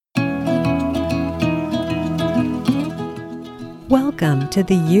Welcome to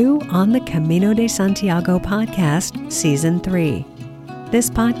the You on the Camino de Santiago podcast, Season 3. This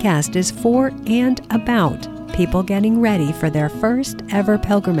podcast is for and about people getting ready for their first ever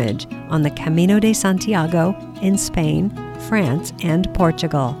pilgrimage on the Camino de Santiago in Spain, France, and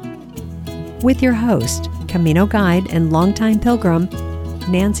Portugal. With your host, Camino guide and longtime pilgrim,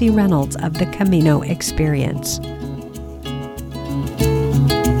 Nancy Reynolds of the Camino Experience.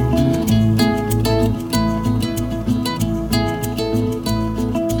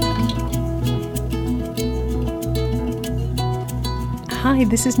 Hi,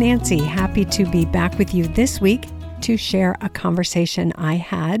 this is Nancy. Happy to be back with you this week to share a conversation I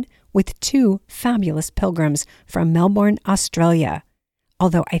had with two fabulous pilgrims from Melbourne, Australia.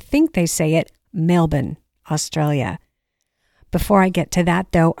 Although I think they say it Melbourne, Australia. Before I get to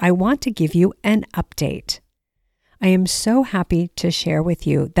that, though, I want to give you an update. I am so happy to share with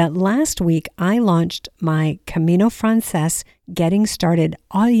you that last week I launched my Camino Francés Getting Started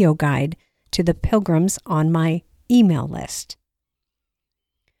audio guide to the pilgrims on my email list.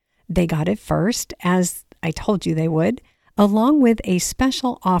 They got it first, as I told you they would, along with a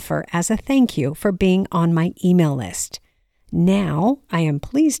special offer as a thank you for being on my email list. Now, I am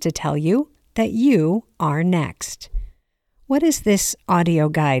pleased to tell you that you are next. What is this audio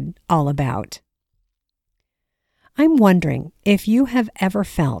guide all about? I'm wondering if you have ever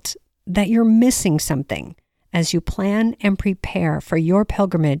felt that you're missing something as you plan and prepare for your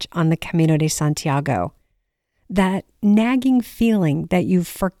pilgrimage on the Camino de Santiago. That nagging feeling that you've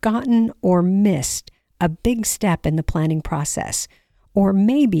forgotten or missed a big step in the planning process, or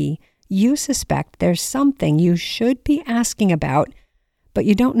maybe you suspect there's something you should be asking about, but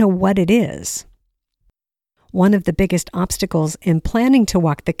you don't know what it is. One of the biggest obstacles in planning to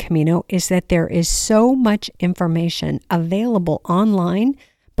walk the Camino is that there is so much information available online,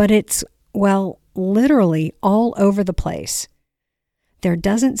 but it's, literally all over the place. There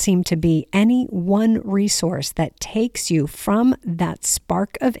doesn't seem to be any one resource that takes you from that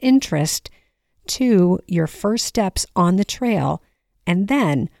spark of interest to your first steps on the trail and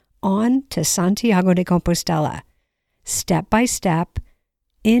then on to Santiago de Compostela, step by step,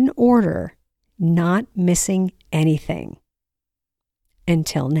 in order, not missing anything.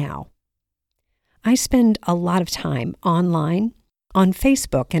 Until now. I spend a lot of time online, on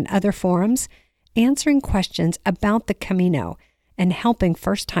Facebook and other forums, answering questions about the Camino and helping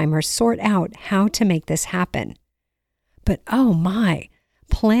first-timers sort out how to make this happen. But oh my,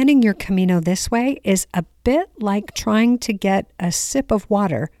 planning your Camino this way is a bit like trying to get a sip of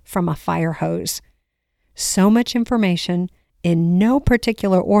water from a fire hose. So much information in no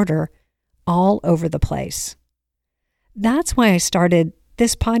particular order, all over the place. That's why I started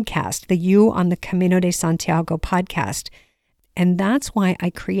this podcast, the You on the Camino de Santiago podcast, and that's why I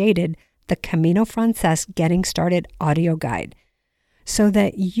created the Camino Francés Getting Started audio guide, so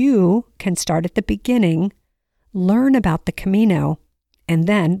that you can start at the beginning, learn about the Camino, and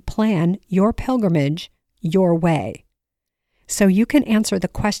then plan your pilgrimage your way. So you can answer the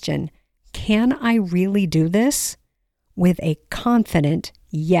question, can I really do this? With a confident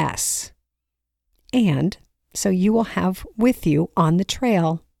yes. And so you will have with you on the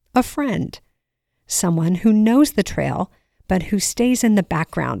trail a friend, someone who knows the trail, but who stays in the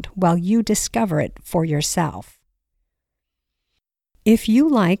background while you discover it for yourself. If you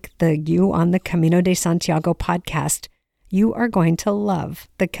like the You on the Camino de Santiago podcast, you are going to love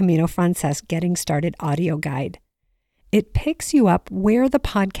the Camino Francés Getting Started audio guide. It picks you up where the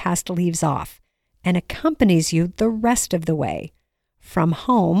podcast leaves off and accompanies you the rest of the way, from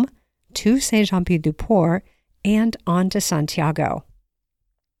home to Saint-Jean-Pied-du-Port and on to Santiago.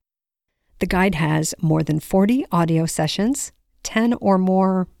 The guide has more than 40 audio sessions, 10 or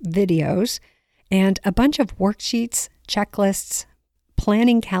more videos, and a bunch of worksheets, checklists,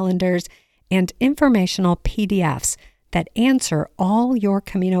 planning calendars, and informational PDFs that answer all your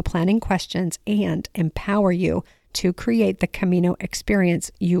Camino planning questions and empower you to create the Camino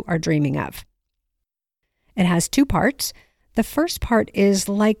experience you are dreaming of. It has 2 parts. The first part is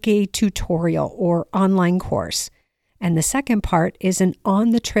like a tutorial or online course, and the second part is an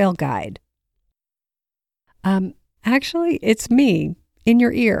on-the-trail guide. Actually, it's me in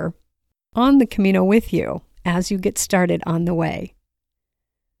your ear, on the Camino with you as you get started on the way.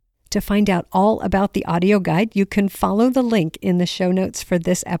 To find out all about the audio guide, you can follow the link in the show notes for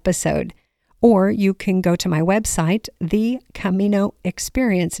this episode, or you can go to my website,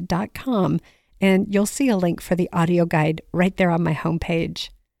 thecaminoexperience.com, and you'll see a link for the audio guide right there on my homepage.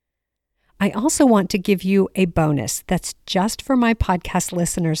 I also want to give you a bonus that's just for my podcast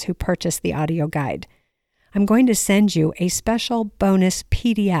listeners who purchase the audio guide. I'm going to send you a special bonus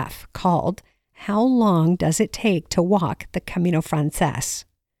PDF called how long does it take to walk the Camino Francés?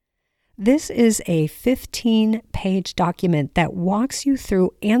 This is a 15-page document that walks you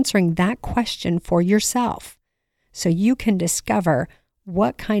through answering that question for yourself so you can discover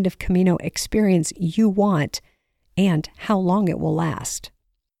what kind of Camino experience you want and how long it will last.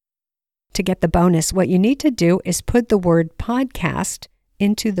 To get the bonus, what you need to do is put the word podcast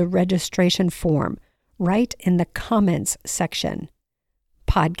into the registration form right in the comments section.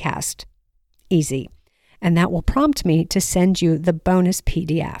 Podcast. Easy. And that will prompt me to send you the bonus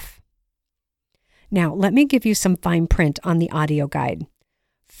PDF. Now, let me give you some fine print on the audio guide.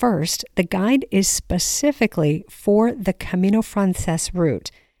 First, the guide is specifically for the Camino Francés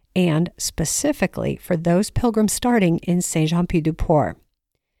route and specifically for those pilgrims starting in Saint-Jean-Pied-du-Port.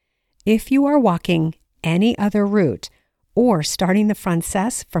 If you are walking any other route or starting the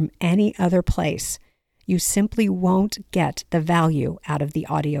Francés from any other place, you simply won't get the value out of the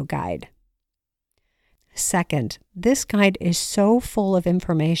audio guide. Second, this guide is so full of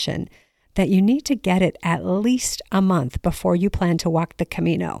information that you need to get it at least a month before you plan to walk the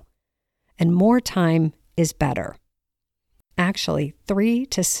Camino. And more time is better. Actually, 3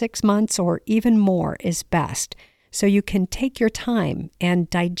 to 6 months or even more is best, so you can take your time and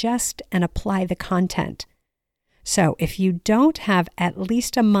digest and apply the content. So if you don't have at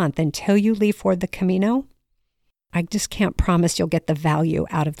least a month until you leave for the Camino, I just can't promise you'll get the value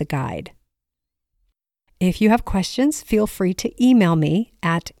out of the guide. If you have questions, feel free to email me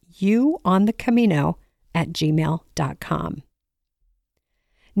at youonthecamino@gmail.com.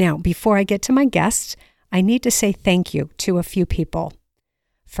 Now, before I get to my guests, I need to say thank you to a few people.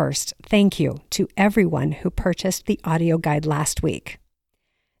 First, thank you to everyone who purchased the audio guide last week.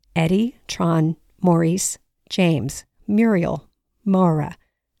 Eddie, Tron, Maurice, James, Muriel, Maura,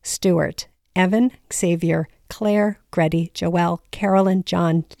 Stuart, Evan, Xavier, Claire, Grady, Joelle, Carolyn,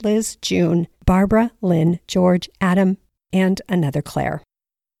 John, Liz, June, Barbara, Lynn, George, Adam, and another Claire.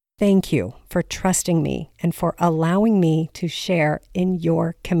 Thank you for trusting me and for allowing me to share in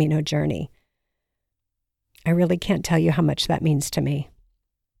your Camino journey. I really can't tell you how much that means to me.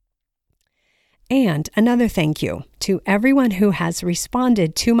 And another thank you to everyone who has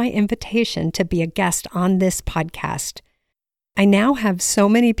responded to my invitation to be a guest on this podcast. I now have so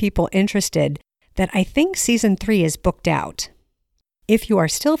many people interested that I think season 3 is booked out. If you are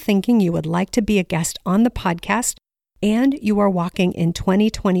still thinking you would like to be a guest on the podcast and you are walking in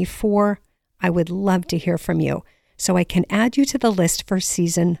 2024, I would love to hear from you so I can add you to the list for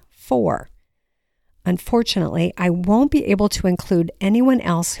season 4. Unfortunately, I won't be able to include anyone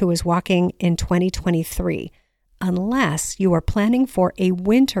else who is walking in 2023 unless you are planning for a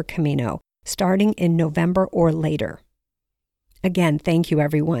winter Camino starting in November or later. Again, thank you,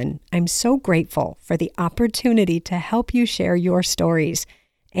 everyone. I'm so grateful for the opportunity to help you share your stories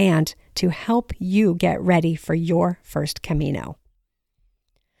and to help you get ready for your first Camino.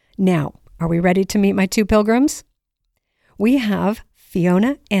 Now, are we ready to meet my 2 pilgrims? We have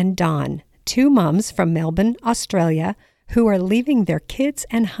Fiona and Dawn, 2 moms from Melbourne, Australia, who are leaving their kids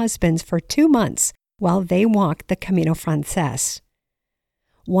and husbands for 2 months while they walk the Camino Francés.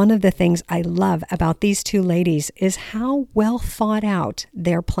 One of the things I love about these 2 ladies is how well thought out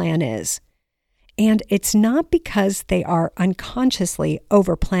their plan is. And it's not because they are unconsciously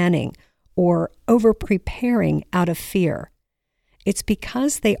over-planning or over-preparing out of fear. It's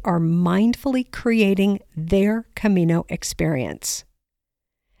because they are mindfully creating their Camino experience.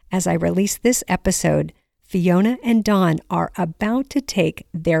 As I release this episode, Fiona and Dawn are about to take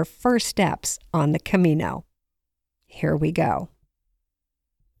their first steps on the Camino. Here we go.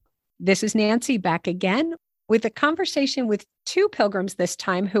 This is Nancy back again with a conversation with 2 pilgrims this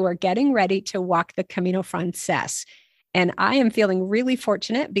time who are getting ready to walk the Camino Francés. And I am feeling really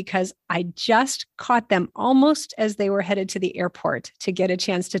fortunate because I just caught them almost as they were headed to the airport to get a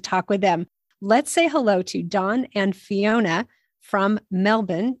chance to talk with them. Let's say hello to Dawn and Fiona from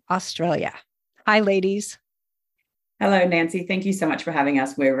Melbourne, Australia. Hi, ladies. Hello, Nancy. Thank you so much for having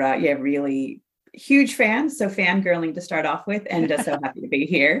us. We're really huge fans, so fangirling to start off with, and just so happy to be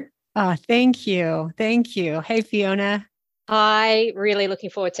here. Thank you. Thank you. Hey, Fiona. Hi, really looking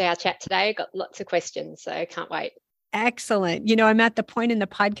forward to our chat today. Got lots of questions, so can't wait. Excellent. You know, I'm at the point in the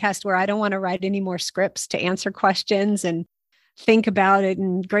podcast where I don't want to write any more scripts to answer questions and think about it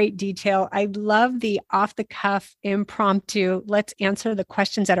in great detail. I love the off-the-cuff, impromptu, let's answer the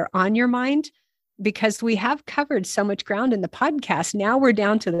questions that are on your mind, because we have covered so much ground in the podcast. Now we're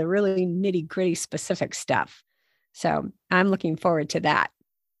down to the really nitty-gritty specific stuff. So I'm looking forward to that.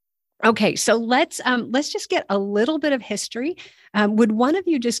 Okay, so let's just get a little bit of history. Would one of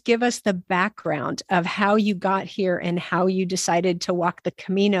you just give us the background of how you got here and how you decided to walk the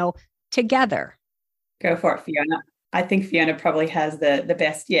Camino together? Go for it, Fiona. I think Fiona probably has the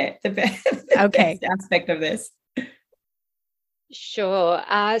best yet, the best, Okay. best aspect of this. Sure.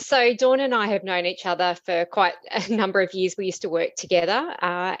 So Dawn and I have known each other for quite a number of years. We used to work together,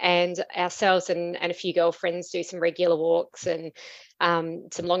 and ourselves and a few girlfriends do some regular walks and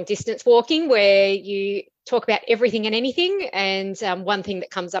some long distance walking where you talk about everything and anything. And one thing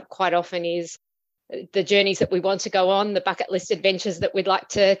that comes up quite often is the journeys that we want to go on, the bucket list adventures that we'd like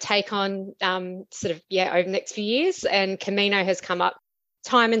to take on over the next few years. And Camino has come up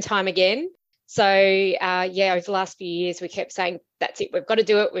time and time again. So, over the last few years, we kept saying, that's it, we've got to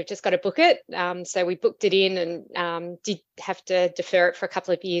do it. We've just got to book it. So we booked it in and did have to defer it for a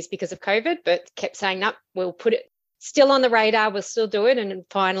couple of years because of COVID, but kept saying, nope, we'll put it still on the radar. We'll still do it and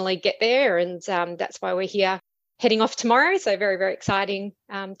finally get there. And that's why we're here heading off tomorrow. So very, very exciting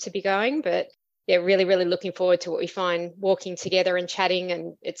to be going. But yeah, really, really looking forward to what we find walking together and chatting.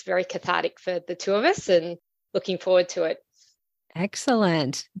 And it's very cathartic for the two of us and looking forward to it.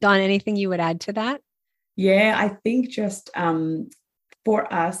 Excellent. Dawn, anything you would add to that? Yeah, I think just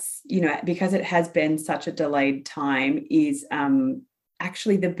for us, because it has been such a delayed time, is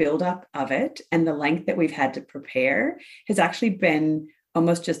actually the buildup of it and the length that we've had to prepare has actually been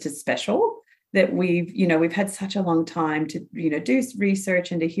almost just as special. That we've had such a long time to, do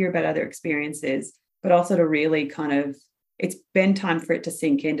research and to hear about other experiences, but also to really it's been time for it to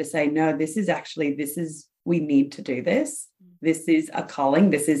sink in, to say, no, we need to do this. This is a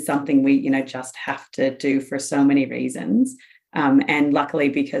calling. This is something we, just have to do for so many reasons. And luckily,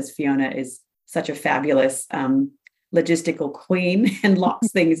 because Fiona is such a fabulous logistical queen and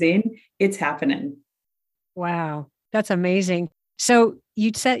locks things in, it's happening. Wow, that's amazing. So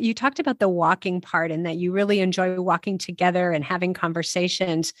you talked about the walking part and that you really enjoy walking together and having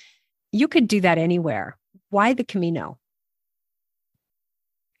conversations. You could do that anywhere. Why the Camino?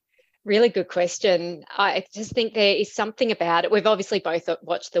 Really good question. I just think there is something about it. We've obviously both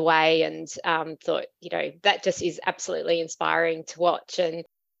watched The Way and thought, that just is absolutely inspiring to watch. And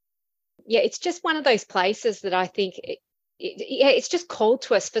yeah, it's just one of those places that I think it's just called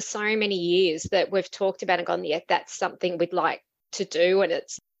to us for so many years that we've talked about and gone, yeah, that's something we'd like to do. And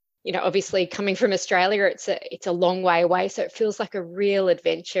it's, obviously coming from Australia, it's a long way away. So it feels like a real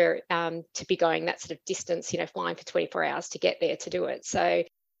adventure to be going that sort of distance, flying for 24 hours to get there to do it. So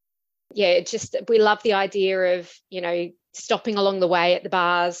yeah, we love the idea of, stopping along the way at the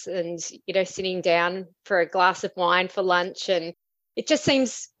bars and, sitting down for a glass of wine for lunch. And it just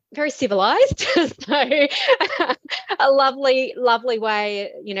seems very civilized. So a lovely, lovely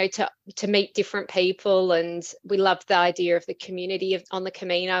way, to meet different people. And we love the idea of the community on the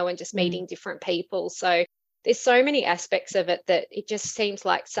Camino and just meeting different people. So there's so many aspects of it that it just seems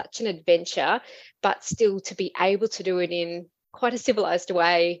like such an adventure, but still to be able to do it in quite a civilized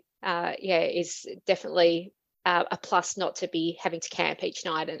way. Is definitely a plus, not to be having to camp each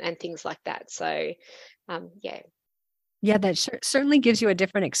night and things like that. So, Yeah, that certainly gives you a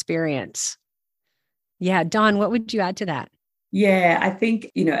different experience. Yeah. Dawn, what would you add to that? Yeah, I think,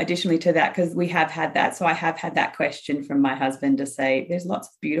 additionally to that, because we have had that. So I have had that question from my husband to say, there's lots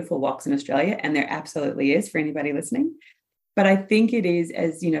of beautiful walks in Australia, and there absolutely is for anybody listening. But I think it is,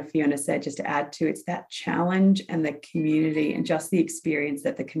 as Fiona said, just to add to, it's that challenge and the community and just the experience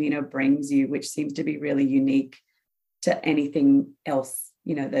that the Camino brings you, which seems to be really unique to anything else,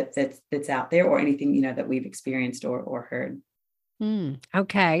 that's out there, or anything, that we've experienced or heard.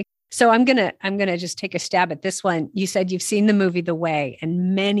 Okay. So I'm gonna just take a stab at this one. You said you've seen the movie The Way,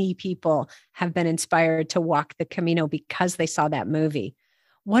 and many people have been inspired to walk the Camino because they saw that movie.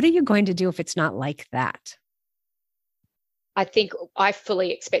 What are you going to do if it's not like that? I think I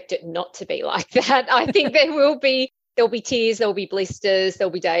fully expect it not to be like that. I think there'll be tears, there'll be blisters, there'll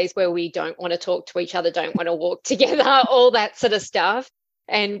be days where we don't want to talk to each other, don't want to walk together, all that sort of stuff.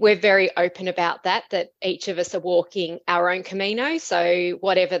 And we're very open about that each of us are walking our own Camino. So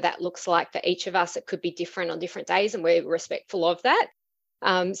whatever that looks like for each of us, it could be different on different days, and we're respectful of that.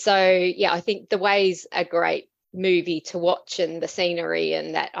 I think The Way's a great movie to watch, and the scenery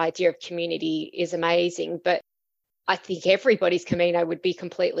and that idea of community is amazing. But I think everybody's Camino would be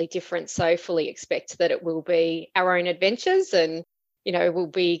completely different. So fully expect that it will be our own adventures, and, we'll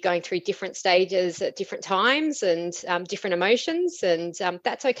be going through different stages at different times and different emotions. And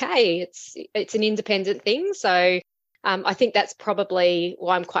that's okay. It's an independent thing. So I think that's probably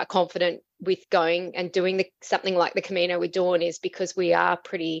why I'm quite confident with going and doing something like the Camino with Dawn, is because we are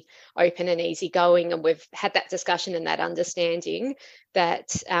pretty open and easygoing, and we've had that discussion and that understanding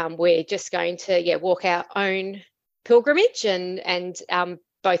that we're just going to walk our own pilgrimage and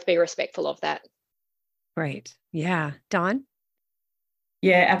both be respectful of that. Right. Yeah. Dawn?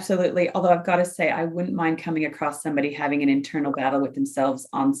 Yeah, absolutely. Although I've got to say, I wouldn't mind coming across somebody having an internal battle with themselves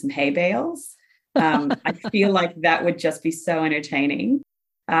on some hay bales. I feel like that would just be so entertaining.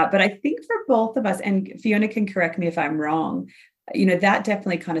 But I think for both of us, and Fiona can correct me if I'm wrong, that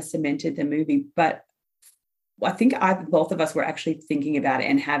definitely kind of cemented the movie. But I think both of us were actually thinking about it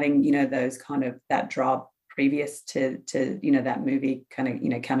and having, those kind of that draw previous to that movie kind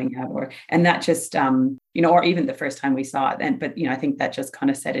of, coming out, and that just, or even the first time we saw it. But I think that just kind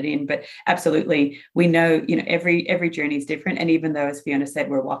of set it in. But absolutely, we know, every journey is different. And even though, as Fiona said,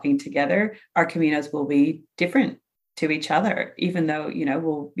 we're walking together, our caminos will be different to each other, even though,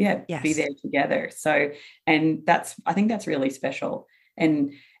 we'll be there together. So, and I think that's really special.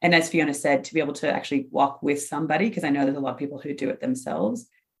 And as Fiona said, to be able to actually walk with somebody, because I know there's a lot of people who do it themselves,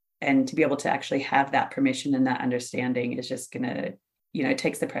 and to be able to actually have that permission and that understanding is just going to, it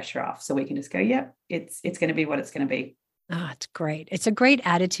takes the pressure off. So we can just go, it's going to be what it's going to be. Oh, it's great. It's a great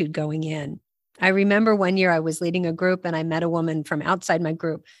attitude going in. I remember one year I was leading a group and I met a woman from outside my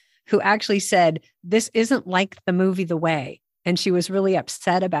group who actually said, this isn't like the movie The Way. And she was really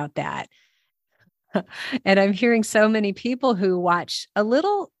upset about that. And I'm hearing so many people who watch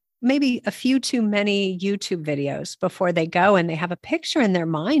maybe a few too many YouTube videos before they go, and they have a picture in their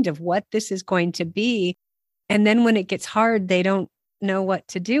mind of what this is going to be. And then when it gets hard, they don't know what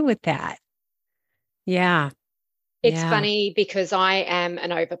to do with that. Yeah. It's funny because I am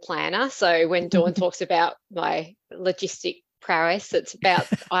an over planner. So when Dawn talks about my logistic prowess, it's about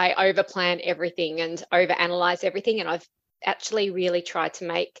I over plan everything and over analyze everything. And I've actually really tried to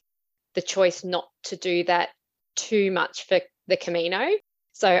make the choice not to do that too much for the Camino.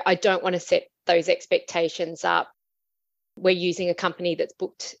 So I don't want to set those expectations up. We're using a company that's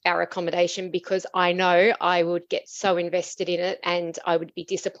booked our accommodation because I know I would get so invested in it and I would be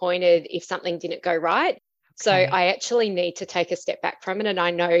disappointed if something didn't go right. Okay. So I actually need to take a step back from it. And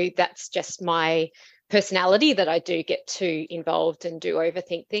I know that's just my personality, that I do get too involved and do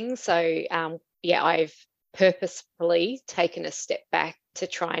overthink things. So I've purposefully taken a step back to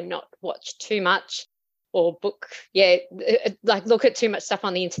try and not watch too much or look at too much stuff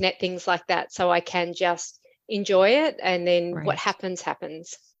on the internet, things like that, so I can just enjoy it, and then what happens.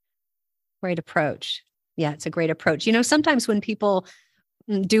 Great approach. Yeah, it's a great approach. Sometimes when people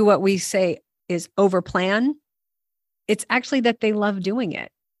do what we say is over plan, it's actually that they love doing it.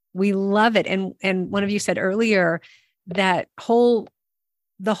 We love it. And one of you said earlier that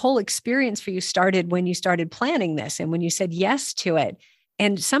the whole experience for you started when you started planning this and when you said yes to it.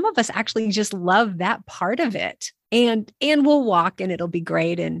 And some of us actually just love that part of it. And we'll walk and it'll be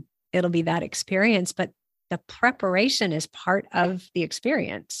great and it'll be that experience. But the preparation is part of the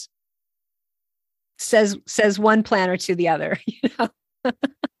experience. Says one planner to the other.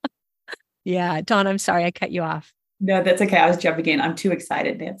 Yeah, Dawn, I'm sorry I cut you off. No, that's okay. I was jumping in. I'm too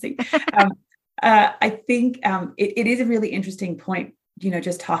excited, Nancy. I think it is a really interesting point,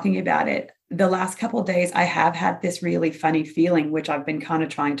 just talking about it. The last couple of days, I have had this really funny feeling, which I've been kind of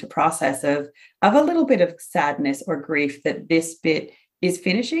trying to process of a little bit of sadness or grief that this bit is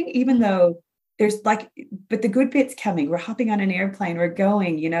finishing, even though there's but the good bit's coming. We're hopping on an airplane. We're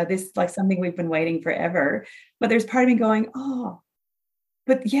going, this like something we've been waiting forever. But there's part of me going, oh,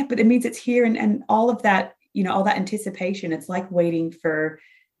 but it means it's here. And all of that, all that anticipation, it's like waiting for,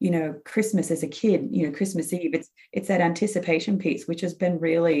 Christmas as a kid, Christmas Eve. It's that anticipation piece, which has been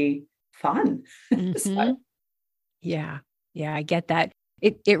really fun. Mm-hmm. So. Yeah, I get that.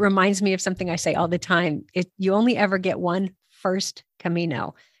 It reminds me of something I say all the time. You only ever get one first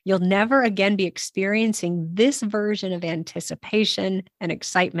Camino. You'll never again be experiencing this version of anticipation and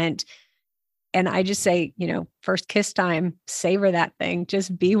excitement. And I just say, first kiss time, savor that thing,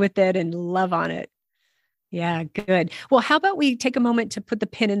 just be with it and love on it. Yeah, good. Well, how about we take a moment to put the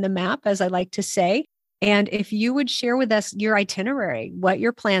pin in the map, as I like to say. And if you would share with us your itinerary, what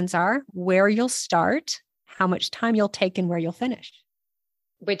your plans are, where you'll start, how much time you'll take, and where you'll finish.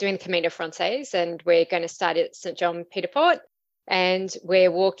 We're doing Camino Francés, and we're going to start at St. John Piedport, and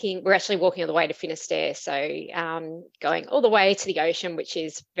we're actually walking all the way to Finisterre. So going all the way to the ocean, which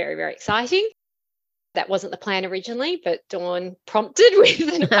is very, very exciting. That wasn't the plan originally, but Dawn prompted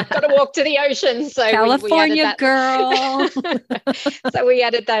with, I've got to walk to the ocean. So California girl. So we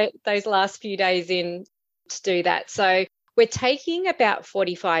added those last few days in to do that. So we're taking about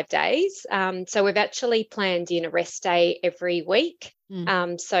 45 days. So we've actually planned in a rest day every week.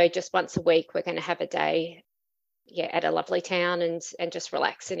 So just once a week, we're going to have a day at a lovely town and just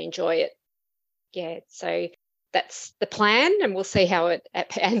relax and enjoy it. Yeah, so that's the plan, and we'll see how it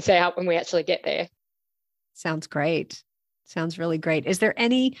pans out when we actually get there. Sounds great. Sounds really great. Is there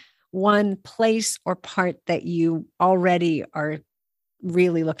any one place or part that you already are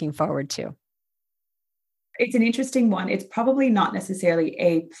really looking forward to? It's an interesting one. It's probably not necessarily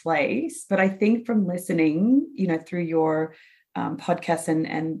a place, but I think from listening, through your podcasts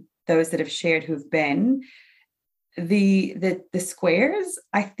and those that have shared who've been, the squares,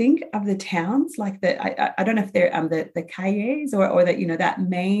 I think, of the towns, like I don't know if they're the calles or that that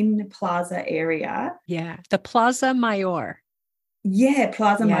main plaza area. Yeah, the Plaza Mayor. Yeah,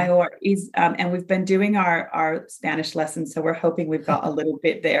 Plaza Mayor is, and we've been doing our Spanish lessons, so we're hoping we've got a little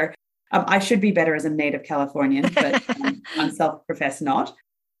bit there. I should be better as a native Californian, but I'm self-professed not.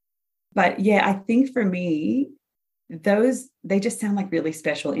 But yeah, I think for me, they just sound like really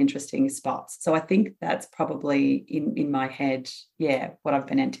special, interesting spots. So I think that's probably in my head, what I've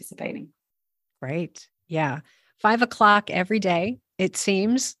been anticipating. Great. Yeah. 5:00 every day, it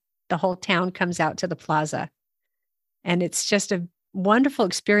seems, the whole town comes out to the plaza. And it's just a wonderful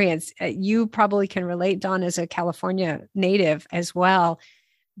experience. You probably can relate, Dawn, as a California native as well.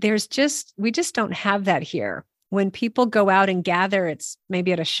 We just don't have that here. When people go out and gather, it's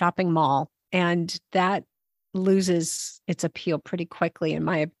maybe at a shopping mall, and that loses its appeal pretty quickly, in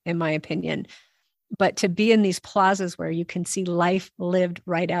my opinion. But to be in these plazas where you can see life lived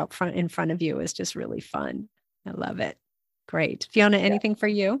right out in front of you is just really fun. I love it. Great. Fiona, anything for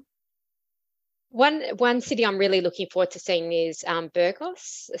you? One city I'm really looking forward to seeing is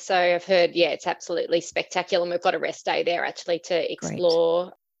Burgos. So I've heard, it's absolutely spectacular. And we've got a rest day there actually to explore.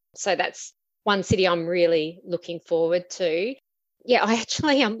 Great. So that's one city I'm really looking forward to. Yeah, I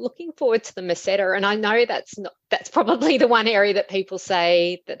actually am looking forward to the Meseta. And I know that's probably the one area that people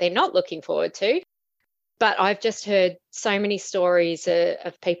say that they're not looking forward to. But I've just heard so many stories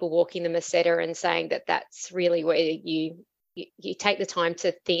of people walking the Meseta and saying that that's really where you take the time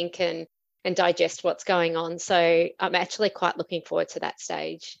to think and digest what's going on. So I'm actually quite looking forward to that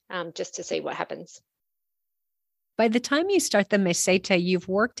stage, just to see what happens. By the time you start the Meseta, you've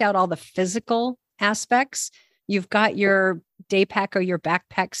worked out all the physical aspects. You've got your day pack or your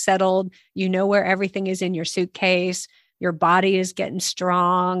backpack settled. You know where everything is in your suitcase. Your body is getting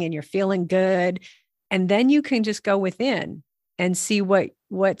strong and you're feeling good. And then you can just go within and see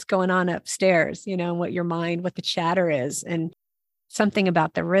what's going on upstairs, what your mind, what the chatter is. And something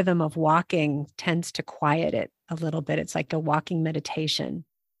about the rhythm of walking tends to quiet it a little bit. It's like a walking meditation.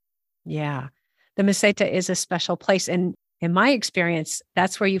 Yeah. The Meseta is a special place. And in my experience,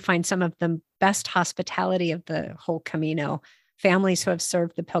 that's where you find some of the best hospitality of the whole Camino, families who have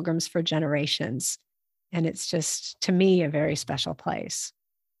served the pilgrims for generations. And it's just, to me, a very special place.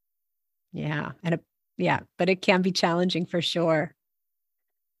 Yeah. But it can be challenging for sure.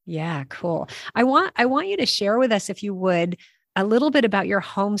 Yeah, cool. I want you to share with us, if you would, a little bit about your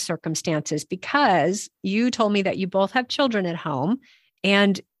home circumstances, because you told me that you both have children at home.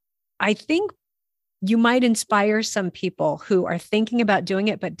 And I think you might inspire some people who are thinking about doing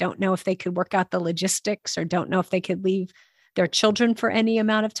it, but don't know if they could work out the logistics or don't know if they could leave their children for any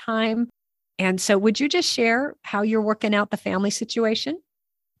amount of time. And so would you just share how you're working out the family situation?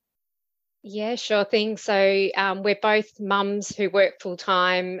 Yeah, sure thing. So we're both mums who work full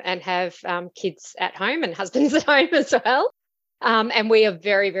time and have kids at home and husbands at home as well. And we are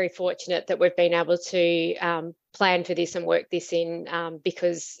very, very fortunate that we've been able to plan for this and work this in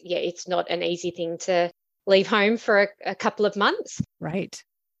because, it's not an easy thing to leave home for a couple of months. Right.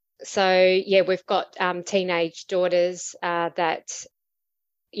 So, we've got teenage daughters that,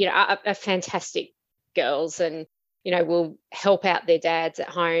 are fantastic girls and, will help out their dads at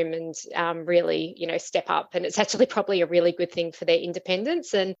home and really, step up. And it's actually probably a really good thing for their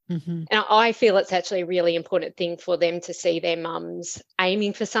independence. And I feel it's actually a really important thing for them to see their mums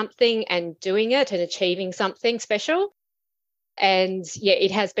aiming for something and doing it and achieving something special. And it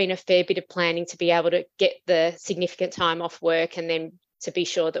has been a fair bit of planning to be able to get the significant time off work and then to be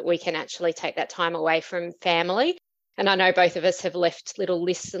sure that we can actually take that time away from family. And I know both of us have left little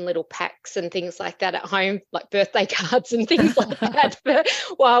lists and little packs and things like that at home, like birthday cards and things like that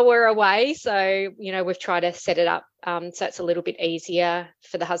while we're away. So, we've tried to set it up so it's a little bit easier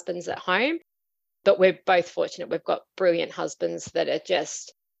for the husbands at home. But we're both fortunate. We've got brilliant husbands that are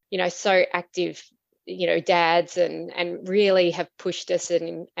just, so active, dads and really have pushed us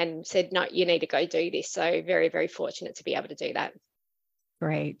and said, no, you need to go do this. So very, very fortunate to be able to do that.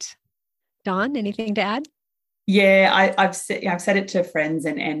 Great. Dawn, anything to add? Yeah, I've said it to friends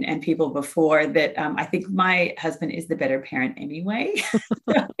and people before that I think my husband is the better parent anyway.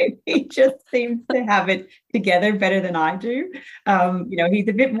 He just seems to have it together better than I do. He's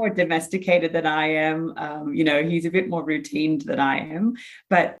a bit more domesticated than I am. He's a bit more routined than I am.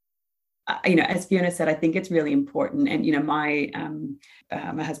 But as Fiona said, I think it's really important. And my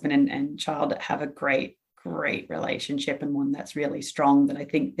husband and child have a great great relationship and one that's really strong that I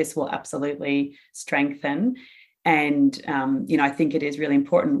think this will absolutely strengthen. And, I think it is really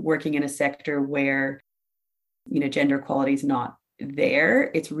important working in a sector where, gender equality is not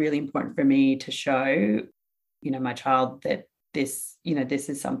there. It's really important for me to show, my child that this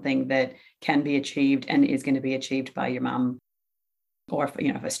is something that can be achieved and is going to be achieved by your mum or,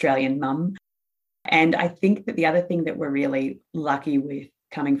 Australian mum. And I think that the other thing that we're really lucky with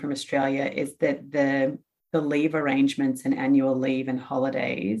coming from Australia is that the leave arrangements and annual leave and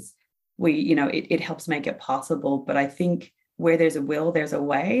holidays, it helps make it possible. But I think where there's a will, there's a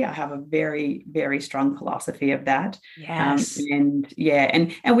way. I have a very, very strong philosophy of that. Yes. And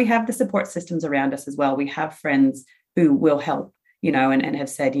we have the support systems around us as well. We have friends who will help, and have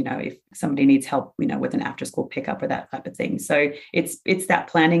said, if somebody needs help, with an after school pickup or that type of thing. So it's that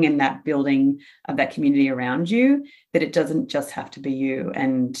planning and that building of that community around you, that it doesn't just have to be you.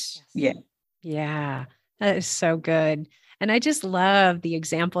 And Yeah, that is so good. And I just love the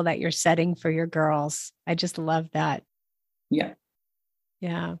example that you're setting for your girls. I just love that. Yeah.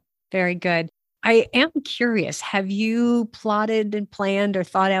 Yeah, very good. I am curious, have you plotted and planned or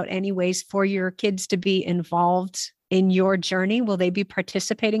thought out any ways for your kids to be involved in your journey? Will they be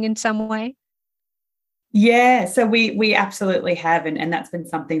participating in some way? Yeah, so we absolutely have. And that's been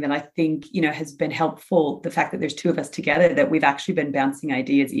something that I think, has been helpful. The fact that there's two of us together, that we've actually been bouncing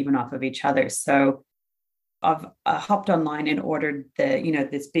ideas even off of each other. So I've hopped online and ordered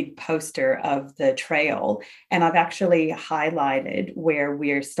this big poster of the trail. And I've actually highlighted where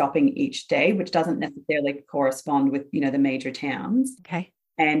we're stopping each day, which doesn't necessarily correspond with, the major towns. Okay.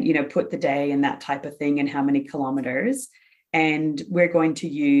 And, put the day and that type of thing and how many kilometers. And we're going to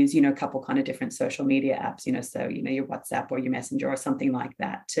use, a couple kind of different social media apps, so, your WhatsApp or your Messenger or something like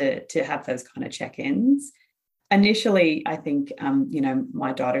that to have those kind of check-ins. Initially, I think,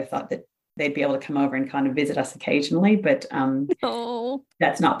 my daughter thought that they'd be able to come over and kind of visit us occasionally, but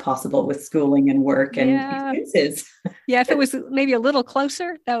that's not possible with schooling and work and expenses. Yeah, if it was maybe a little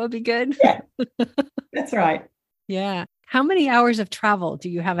closer, that would be good. Yeah, that's right. Yeah. How many hours of travel do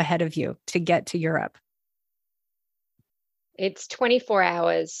you have ahead of you to get to Europe? It's 24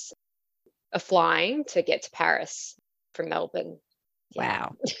 hours of flying to get to Paris from Melbourne. Yeah.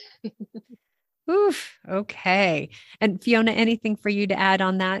 Wow. Oof. Okay. And Fiona, anything for you to add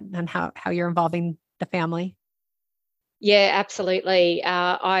on that and how you're involving the family? Yeah, absolutely.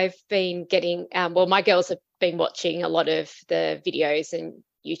 I've been getting, my girls have been watching a lot of the videos and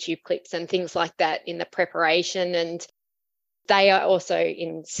YouTube clips and things like that in the preparation. And they are also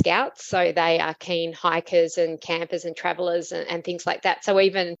in Scouts. So they are keen hikers and campers and travelers and things like that. So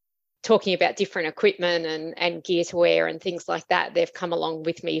even talking about different equipment and gear to wear and things like that, they've come along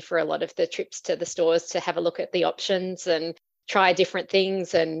with me for a lot of the trips to the stores to have a look at the options and try different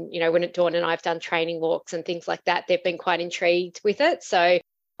things. And, when Dawn and I have done training walks and things like that, they've been quite intrigued with it. So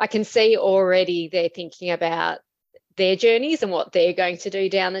I can see already they're thinking about their journeys and what they're going to do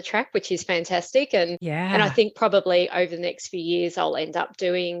down the track, which is fantastic. And I think probably over the next few years, I'll end up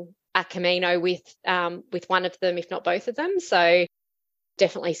doing a Camino with one of them, if not both of them. So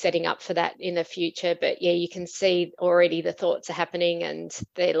definitely setting up for that in the future. But yeah, you can see already the thoughts are happening and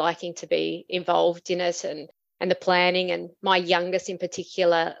they're liking to be involved in it and the planning. And my youngest in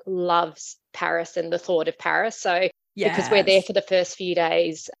particular loves Paris and the thought of Paris. So because we're there for the first few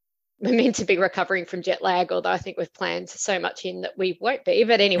days, we're meant to be recovering from jet lag, although I think we've planned so much in that we won't be.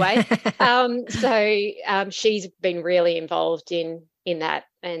 But anyway, she's been really involved in that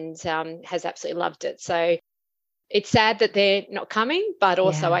and has absolutely loved it. So it's sad that they're not coming, but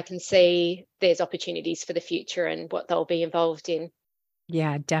also I can see there's opportunities for the future and what they'll be involved in.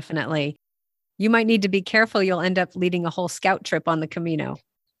 Yeah, definitely. You might need to be careful. You'll end up leading a whole scout trip on the Camino.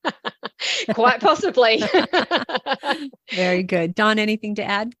 Quite possibly. Very good. Dawn, anything to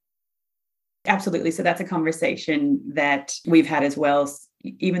add? Absolutely. So that's a conversation that we've had as well.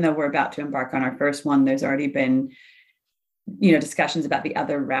 Even though we're about to embark on our first one, there's already been, discussions about the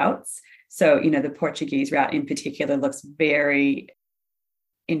other routes. So, the Portuguese route in particular looks very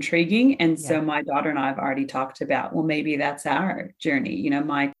intriguing. And so my daughter and I have already talked about, well, maybe that's our journey.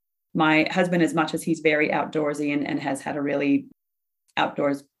 My husband, as much as he's very outdoorsy and has had a really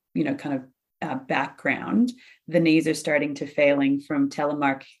outdoors, kind of background, the knees are starting to failing from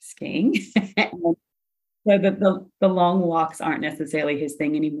telemark skiing. So the long walks aren't necessarily his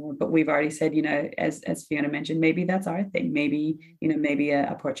thing anymore, but we've already said, as Fiona mentioned, maybe that's our thing. Maybe, maybe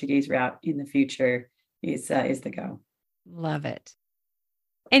a Portuguese route in the future is the go. Love it.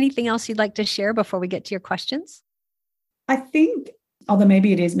 Anything else you'd like to share before we get to your questions? I think Although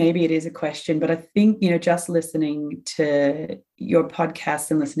maybe it is a question, but I think, just listening to your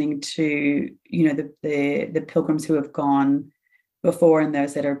podcast and listening to, the pilgrims who have gone before and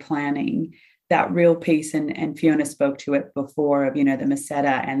those that are planning, that real piece, and Fiona spoke to it before, of, the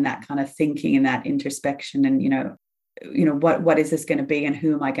Meseta and that kind of thinking and that introspection and, what is this going to be and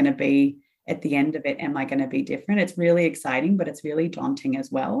who am I going to be at the end of it? Am I going to be different? It's really exciting, but it's really daunting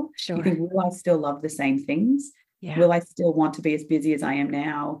as well. Sure. You think, will I still love the same things? Yeah. Will I still want to be as busy as I am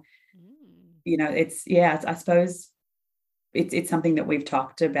now? I suppose it's something that we've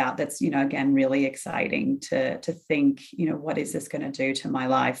talked about that's, again, really exciting to think, what is this going to do to my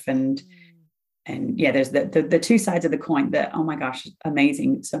life? And there's the two sides of the coin that, oh my gosh,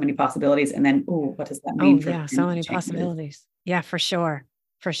 amazing, so many possibilities. And then, what does that mean? So many possibilities. Yeah, for sure.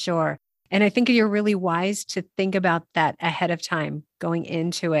 For sure. And I think you're really wise to think about that ahead of time going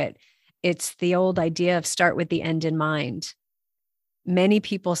into it. It's the old idea of start with the end in mind. Many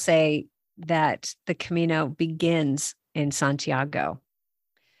people say that the Camino begins in Santiago.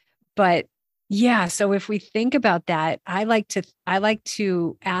 But yeah, so if we think about that, I like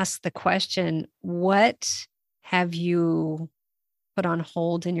to ask the question, what have you put on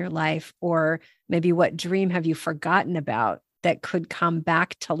hold in your life? Or maybe what dream have you forgotten about that could come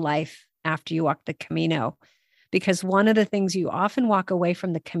back to life after you walk the Camino? Because one of the things you often walk away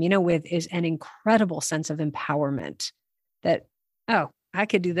from the Camino with is an incredible sense of empowerment that, oh, I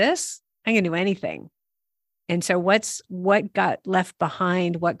could do this. I can do anything. And so what got left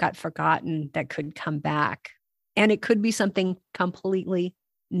behind, what got forgotten that could come back? And it could be something completely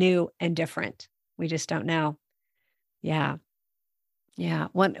new and different. We just don't know. Yeah. Yeah.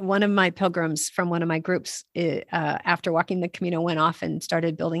 One of my pilgrims from one of my groups, after walking the Camino, went off and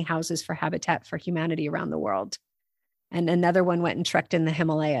started building houses for Habitat for Humanity around the world. And another one went and trekked in the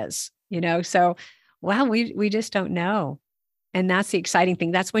Himalayas, so, wow, we just don't know. And that's the exciting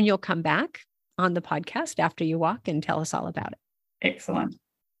thing. That's when you'll come back on the podcast after you walk and tell us all about it. Excellent.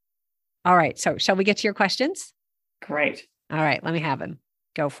 All right. So shall we get to your questions? Great. All right. Let me have them.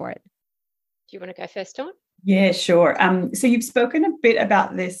 Go for it. Do you want to go first, Dawn? Yeah, sure. So you've spoken a bit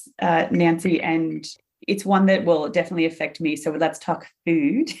about this, Nancy, and it's one that will definitely affect me. So let's talk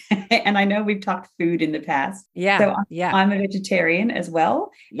food. And I know we've talked food in the past. Yeah. So yeah. I'm a vegetarian as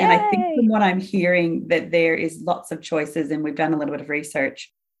well. Yay. And I think from what I'm hearing that there is lots of choices, and we've done a little bit of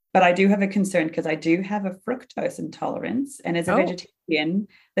research, but I do have a concern because I do have a fructose intolerance. And as a vegetarian,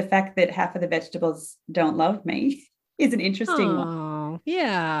 the fact that half of the vegetables don't love me is an interesting one. Oh,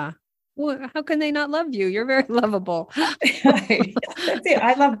 yeah. Well, how can they not love you? You're very lovable. That's it.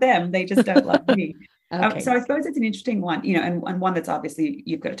 I love them. They just don't love me. Okay. So I suppose it's an interesting one, and one that's obviously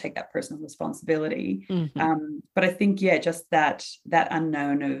you've got to take that personal responsibility. Mm-hmm. But I think, just that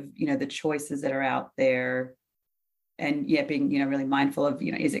unknown of, the choices that are out there, and being, really mindful of,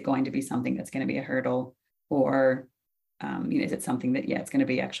 is it going to be something that's going to be a hurdle, or, is it something that, it's going to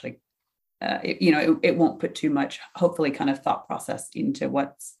be actually, it won't put too much, hopefully, kind of thought process into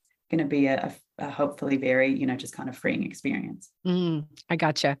what's going to be a hopefully very, just kind of freeing experience. I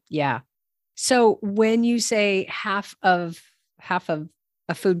gotcha. Yeah. So when you say half of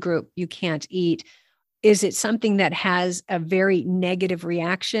a food group you can't eat, is it something that has a very negative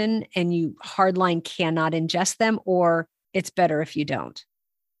reaction and you hardline cannot ingest them, or it's better if you don't?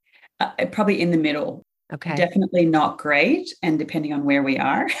 Probably in the middle. Okay. Definitely not great, and depending on where we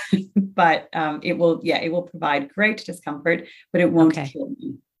are, but it will provide great discomfort, but it won't kill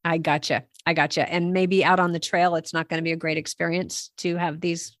me. I gotcha. And maybe out on the trail, it's not going to be a great experience to have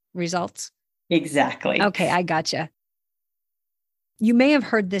these results. Exactly. Okay, I gotcha. You may have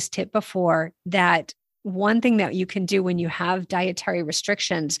heard this tip before, that one thing that you can do when you have dietary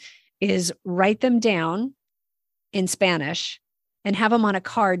restrictions is write them down in Spanish and have them on a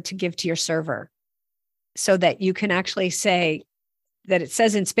card to give to your server, so that you can actually say that it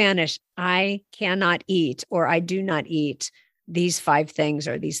says in Spanish, I cannot eat, or I do not eat these 5 things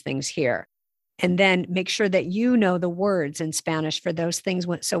or these things here. And then make sure that you know the words in Spanish for those things.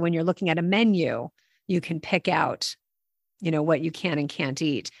 So when you're looking at a menu, you can pick out, what you can and can't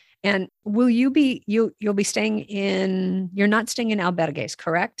eat. And will you'll be staying you're not staying in albergues,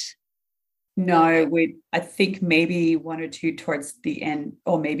 correct? No, I think maybe 1 or 2 towards the end,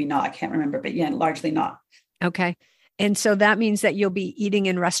 or maybe not. I can't remember, but largely not. Okay. And so that means that you'll be eating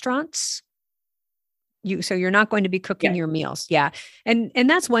in restaurants. So you're not going to be cooking your meals. Yeah. And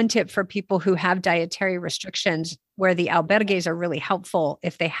that's one tip for people who have dietary restrictions, where the albergues are really helpful.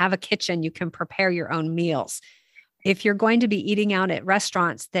 If they have a kitchen, you can prepare your own meals. If you're going to be eating out at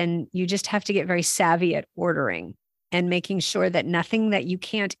restaurants, then you just have to get very savvy at ordering and making sure that nothing that you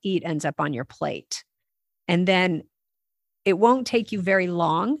can't eat ends up on your plate. And then it won't take you very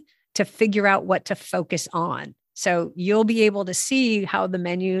long to figure out what to focus on. So you'll be able to see how the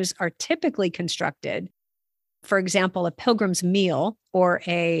menus are typically constructed. For example, a pilgrim's meal or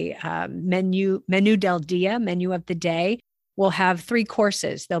a menu del dia, menu of the day, will have 3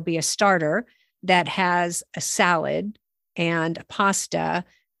 courses. There'll be a starter that has a salad and a pasta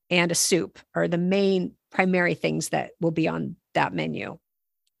and a soup, are the main primary things that will be on that menu.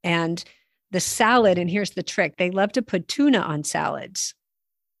 And the salad, and here's the trick, they love to put tuna on salads.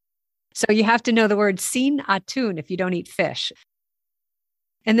 So you have to know the word sin atún if you don't eat fish.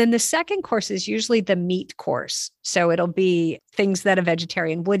 And then the second course is usually the meat course. So it'll be things that a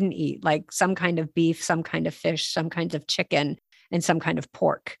vegetarian wouldn't eat, like some kind of beef, some kind of fish, some kinds of chicken, and some kind of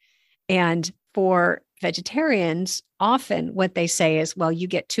pork. And for vegetarians, often what they say is, well, you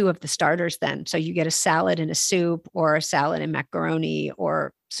get 2 of the starters then. So you get a salad and a soup, or a salad and macaroni,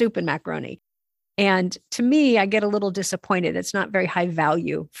 or soup and macaroni. And to me, I get a little disappointed. It's not very high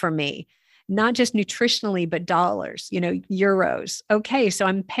value for me, not just nutritionally, but dollars, euros. Okay, so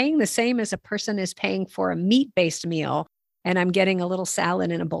I'm paying the same as a person is paying for a meat-based meal, and I'm getting a little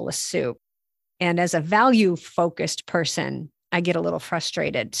salad and a bowl of soup. And as a value-focused person, I get a little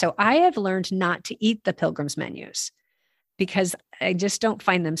frustrated. So I have learned not to eat the pilgrim's menus because I just don't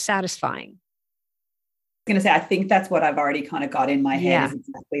find them satisfying. Going to say, I think that's what I've already kind of got in my head is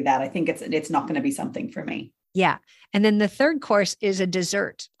exactly that. I think it's not going to be something for me. Yeah. And then the third course is a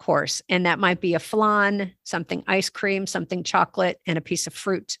dessert course. And that might be a flan, something ice cream, something chocolate, and a piece of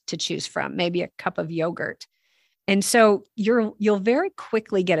fruit to choose from, maybe a cup of yogurt. And so you'll very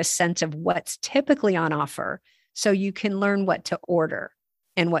quickly get a sense of what's typically on offer, so you can learn what to order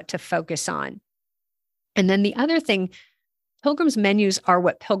and what to focus on. And then the other thing, pilgrims' menus are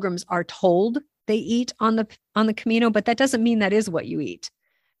what pilgrims are told they eat on the Camino, but that doesn't mean that is what you eat.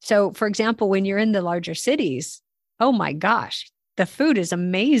 So, for example, when you're in the larger cities, oh my gosh, the food is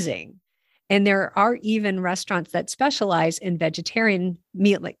amazing. And there are even restaurants that specialize in vegetarian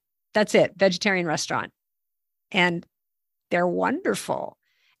meal. Like, that's it, vegetarian restaurant. And they're wonderful.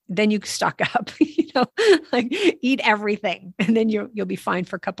 Then you stock up, like eat everything, and then you'll be fine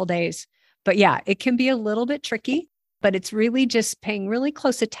for a couple of days. But yeah, it can be a little bit tricky, but it's really just paying really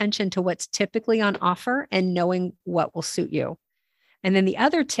close attention to what's typically on offer and knowing what will suit you. And then the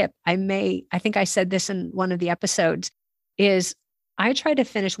other tip I think I said this in one of the episodes, is I try to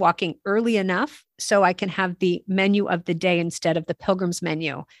finish walking early enough so I can have the menu of the day instead of the pilgrim's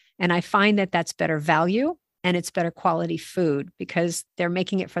menu. And I find that that's better value and it's better quality food because they're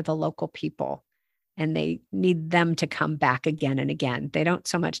making it for the local people and they need them to come back again and again. They don't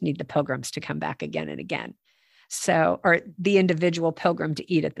so much need the pilgrims to come back again and again. So, or the individual pilgrim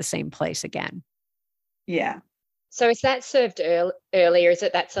to eat at the same place again. Yeah. So is that served earlier? Is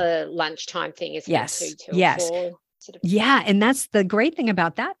it that's a lunchtime thing? Is yes. 2 till yes. 4? Sort of? Yeah. And that's the great thing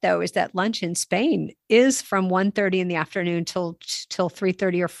about that, though, is that lunch in Spain is from 1:30 in the afternoon till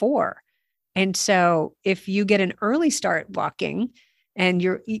 3:30 or 4. And so if you get an early start walking, and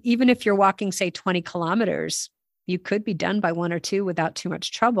even if you're walking, say 20 kilometers, you could be done by 1 or 2 without too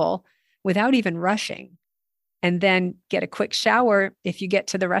much trouble, without even rushing. And then get a quick shower. If you get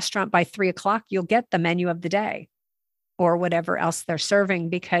to the restaurant by 3:00, you'll get the menu of the day or whatever else they're serving,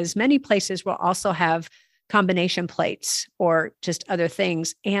 because many places will also have combination plates or just other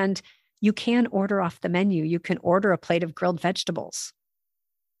things. And you can order off the menu. You can order a plate of grilled vegetables.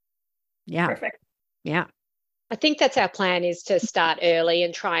 Yeah. Perfect. Yeah. I think that's our plan, is to start early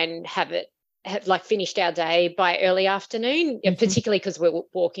and try and have finished our day by early afternoon, particularly because we're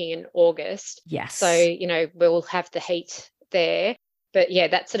walking in August. Yes. So, we'll have the heat there. But yeah,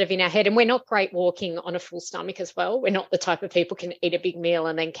 that's sort of in our head. And we're not great walking on a full stomach as well. We're not the type of people who can eat a big meal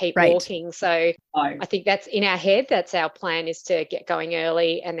and then keep walking. So I think that's in our head. That's our plan, is to get going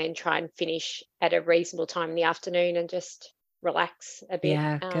early and then try and finish at a reasonable time in the afternoon and just relax a bit.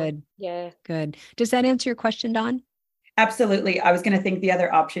 Yeah, good. Yeah. Good. Does that answer your question, Dawn? Absolutely. I was going to think the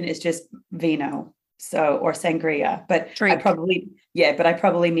other option is just vino, or sangria, but Drink. I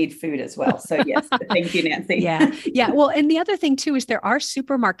probably need food as well. So yes, thank you, Nancy. Yeah. Yeah. Well, and the other thing too, is there are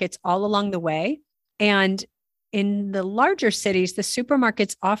supermarkets all along the way. And in the larger cities, the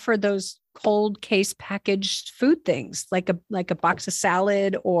supermarkets offer those cold case packaged food things, like a box of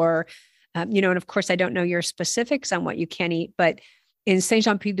salad or, and of course, I don't know your specifics on what you can eat, but in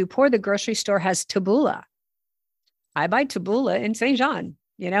Saint-Jean-Pied-du-Port, the grocery store has tabbouleh. I buy tabbouleh in Saint-Jean,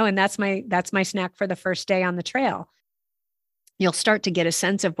 and that's my snack for the first day on the trail. You'll start to get a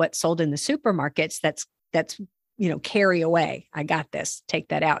sense of what's sold in the supermarkets. That's carry away. I got this, take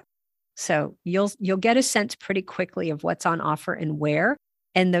that out. So you'll get a sense pretty quickly of what's on offer and where,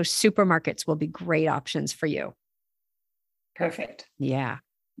 and those supermarkets will be great options for you. Perfect. Yeah.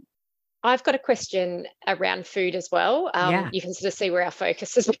 I've got a question around food as well. You can sort of see where our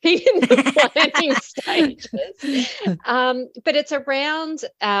focus has been in the planning stages. But it's around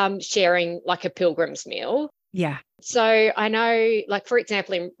sharing like a pilgrim's meal. Yeah. So I know, like, for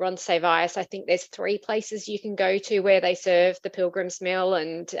example, in Roncesvalles, I think there's 3 places you can go to where they serve the pilgrim's meal.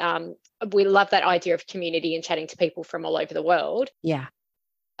 And we love that idea of community and chatting to people from all over the world. Yeah.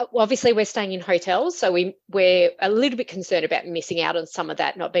 Obviously, we're staying in hotels, so we're a little bit concerned about missing out on some of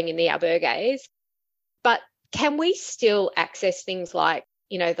that, not being in the albergues. But can we still access things like,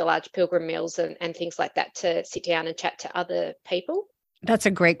 the large pilgrim meals and things like that to sit down and chat to other people? That's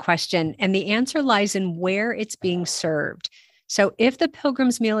a great question. And the answer lies in where it's being served. So if the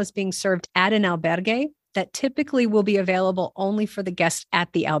pilgrim's meal is being served at an albergue, that typically will be available only for the guests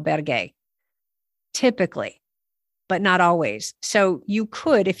at the albergue. Typically, but not always. So you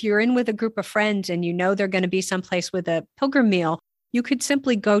could, if you're in with a group of friends and they're going to be someplace with a pilgrim meal, you could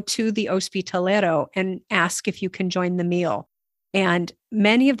simply go to the hospitalero and ask if you can join the meal. And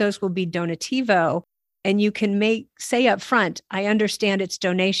many of those will be donativo. And you can say up front, I understand it's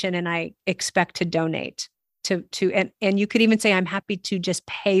donation and I expect to donate and you could even say, I'm happy to just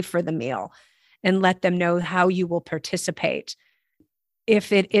pay for the meal and let them know how you will participate.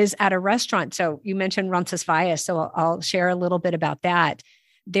 If it is at a restaurant, so you mentioned Roncesvalles, so I'll share a little bit about that.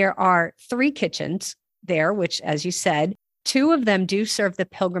 There are 3 kitchens there, which, as you said, 2 of them do serve the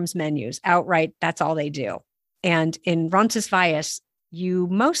pilgrims menus outright. That's all they do. And in Roncesvalles, you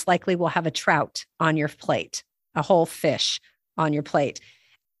most likely will have a trout on your plate, a whole fish on your plate.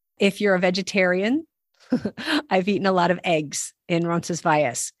 If you're a vegetarian, I've eaten a lot of eggs in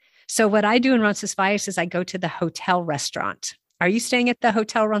Roncesvalles. So what I do in Roncesvalles is I go to the hotel restaurant. Are you staying at the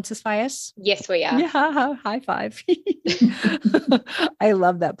Hotel Roncesvalles? Yes, we are. Yeah, high five. I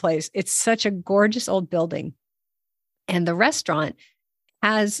love that place. It's such a gorgeous old building. And the restaurant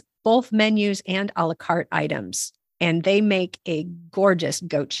has both menus and a la carte items. And they make a gorgeous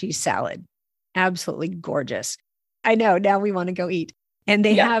goat cheese salad. Absolutely gorgeous. I know, now we want to go eat. And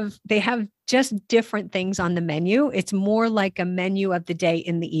they have just different things on the menu. It's more like a menu of the day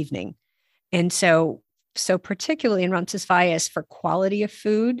in the evening. And so particularly in Roncesvalles, for quality of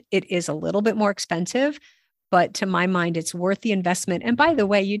food, it is a little bit more expensive, but to my mind, it's worth the investment. And by the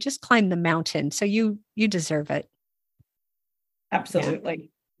way, you just climbed the mountain, so you deserve it.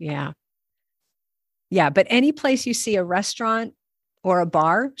 Absolutely. Yeah. Yeah, but any place you see a restaurant or a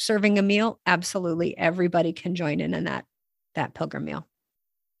bar serving a meal, absolutely everybody can join in on that pilgrim meal.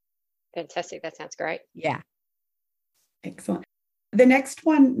 Fantastic. That sounds great. Yeah. Excellent. The next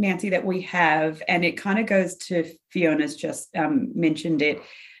one, Nancy, that we have, and it kind of goes to Fiona's just mentioned it.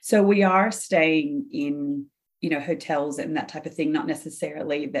 So we are staying in, hotels and that type of thing, not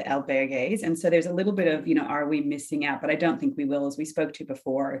necessarily the albergues. And so there's a little bit of, are we missing out? But I don't think we will. As we spoke to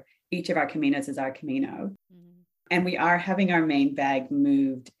before, each of our Caminos is our Camino. Mm-hmm. And we are having our main bag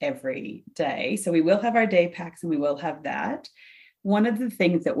moved every day. So we will have our day packs and we will have that. One of the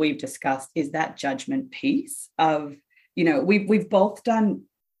things that we've discussed is that judgment piece of, we've both done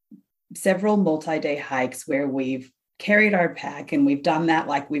several multi-day hikes where we've carried our pack and we've done that,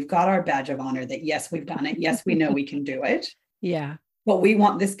 like we've got our badge of honor that, yes, we've done it. Yes, we know we can do it. Yeah. But we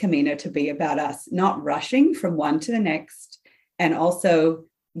want this Camino to be about us not rushing from one to the next, and also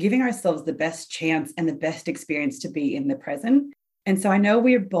giving ourselves the best chance and the best experience to be in the present. And so I know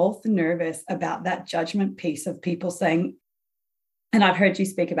we're both nervous about that judgment piece of people saying, and I've heard you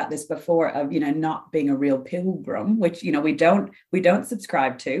speak about this before, of, not being a real pilgrim, which, we don't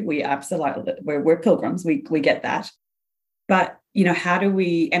subscribe to. We absolutely, we're pilgrims. We get that. But, how do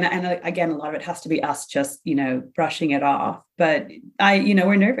we, and again, a lot of it has to be us just, brushing it off. But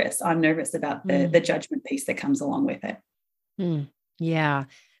we're nervous. I'm nervous about the judgment piece that comes along with it. Yeah.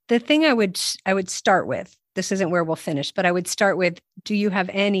 The thing I would start with, this isn't where we'll finish, but I would start with, do you have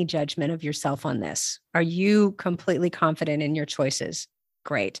any judgment of yourself on this? Are you completely confident in your choices?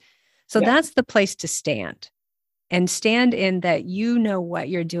 Great. So that's the place to stand, and stand in that you know what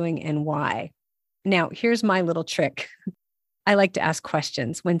you're doing and why. Now, here's my little trick. I like to ask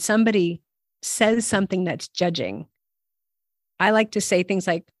questions. When somebody says something that's judging, I like to say things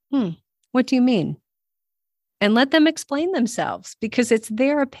like, what do you mean? And let them explain themselves, because it's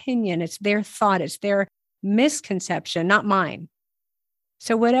their opinion, it's their thought, it's their misconception, not mine.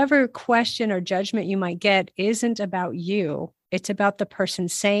 So whatever question or judgment you might get isn't about you. It's about the person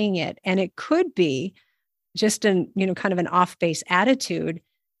saying it. And it could be just kind of an off-base attitude,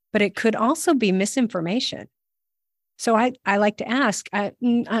 but it could also be misinformation. So I like to ask,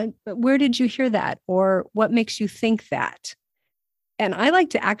 where did you hear that? Or what makes you think that? And I like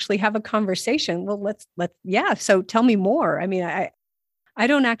to actually have a conversation. Well, yeah. So tell me more. I mean, I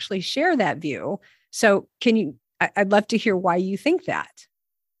don't actually share that view. So I'd love to hear why you think that.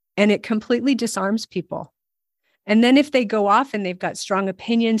 And it completely disarms people. And then if they go off and they've got strong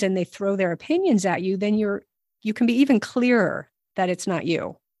opinions and they throw their opinions at you, then you can be even clearer that it's not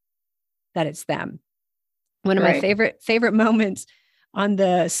you, that it's them. One of my favorite moments on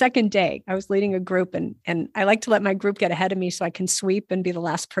the second day, I was leading a group and I like to let my group get ahead of me so I can sweep and be the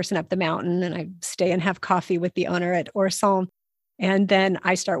last person up the mountain. And I stay and have coffee with the owner at Orson. And then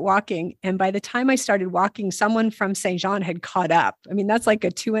I start walking. And by the time I started walking, someone from Saint Jean had caught up. I mean, that's like a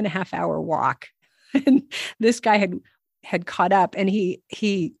 2.5 hour walk. And this guy had caught up and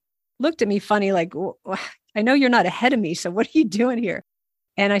he looked at me funny, like, well, I know you're not ahead of me. So what are you doing here?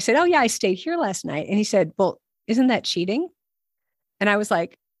 And I said, oh yeah, I stayed here last night. And he said, well, isn't that cheating? And I was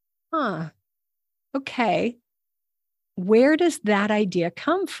like, okay. Where does that idea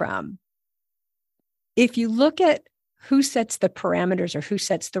come from? If you look at who sets the parameters or who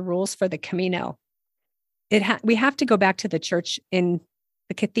sets the rules for the Camino, we have to go back to the church in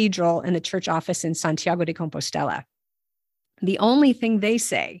the cathedral and the church office in Santiago de Compostela. The only thing they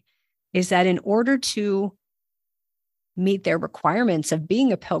say is that in order to meet their requirements of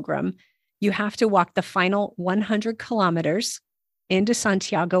being a pilgrim, you have to walk the final 100 kilometers into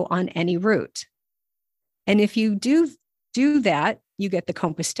Santiago on any route. And if you do that, you get the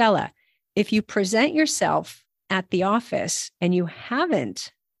Compostela. If you present yourself at the office and you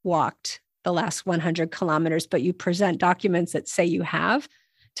haven't walked the last 100 kilometers, but you present documents that say you have,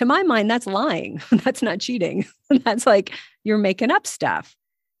 to my mind, that's lying. That's not cheating. That's like you're making up stuff.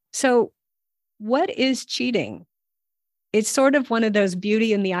 So what is cheating? It's sort of one of those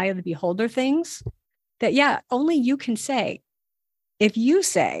beauty in the eye of the beholder things that, yeah, only you can say. If you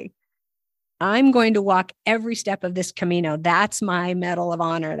say, I'm going to walk every step of this Camino, that's my medal of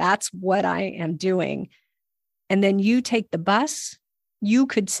honor, that's what I am doing, and then you take the bus, you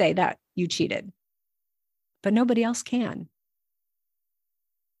could say that you cheated, but nobody else can.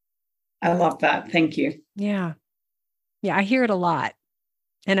 I love that. Thank you. Yeah. Yeah, I hear it a lot.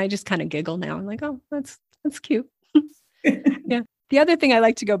 And I just kind of giggle now. I'm like, oh, that's cute. Yeah. The other thing I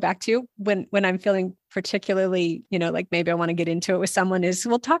like to go back to when I'm feeling particularly, like maybe I want to get into it with someone is,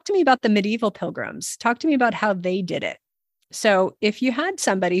 well, talk to me about the medieval pilgrims. Talk to me about how they did it. So if you had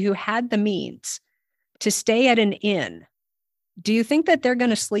somebody who had the means to stay at an inn, do you think that they're going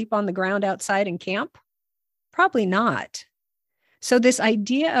to sleep on the ground outside and camp? Probably not. So this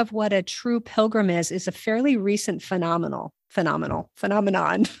idea of what a true pilgrim is a fairly recent phenomenon. It's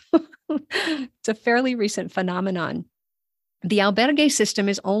a fairly recent phenomenon. The albergue system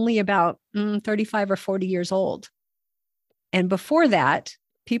is only about 35 or 40 years old. And before that,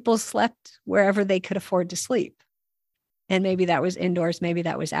 people slept wherever they could afford to sleep. And maybe that was indoors, maybe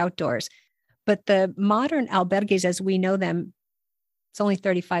that was outdoors. But the modern albergues as we know them, it's only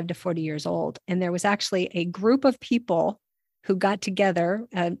 35 to 40 years old. And there was actually a group of people who got together,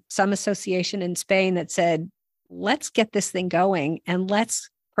 some association in Spain that said, let's get this thing going and let's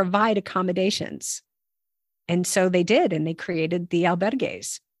provide accommodations. And so they did, and they created the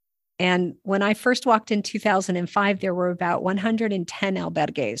albergues. And when I first walked in 2005, there were about 110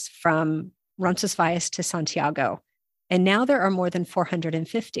 albergues from Roncesvalles to Santiago. And now there are more than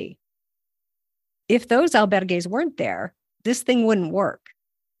 450. If those albergues weren't there, this thing wouldn't work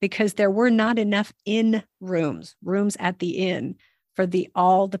because there were not enough inn rooms at the inn for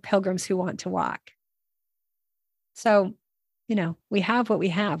all the pilgrims who want to walk. So, we have what we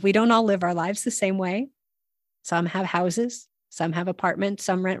have. We don't all live our lives the same way. Some have houses, some have apartments,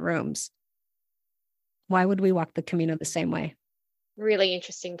 some rent rooms. Why would we walk the Camino the same way? Really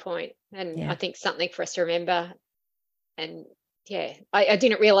interesting point. And I think something for us to remember. And I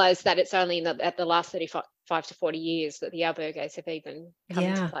didn't realize that it's only at the last 35 to 40 years that the albergues have even come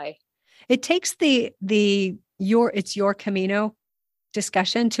into play. It takes it's your Camino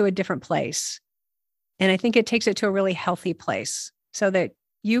discussion to a different place. And I think it takes it to a really healthy place so that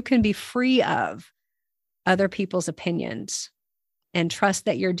you can be free of other people's opinions and trust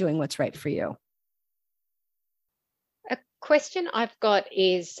that you're doing what's right for you. A question I've got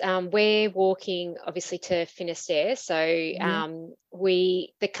is we're walking obviously to Finisterre. So the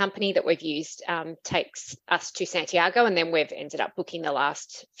company that we've used takes us to Santiago, and then we've ended up booking the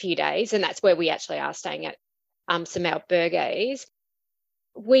last few days. And that's where we actually are staying at some albergues.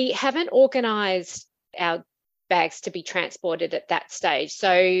 We haven't organised our bags to be transported at that stage.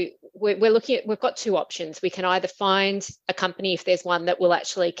 So we've got two options. We can either find a company if there's one that will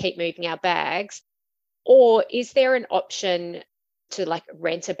actually keep moving our bags, or is there an option to like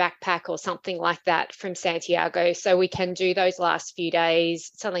rent a backpack or something like that from Santiago, so we can do those last few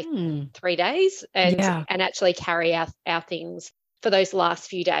days. It's only 3 days, and actually carry our things for those last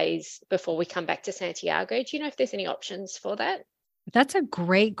few days before we come back to Santiago. Do you know if there's any options for that? That's a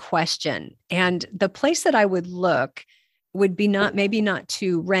great question. And the place that I would look would be maybe not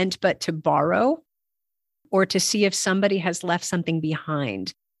to rent, but to borrow, or to see if somebody has left something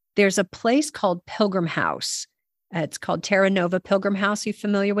behind. There's a place called Pilgrim House. It's called Terra Nova Pilgrim House. Are you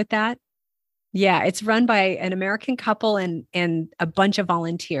familiar with that? Yeah, it's run by an American couple and a bunch of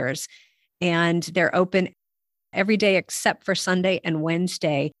volunteers. And they're open every day except for Sunday and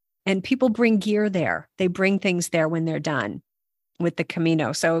Wednesday. And people bring gear there. They bring things there when they're done with the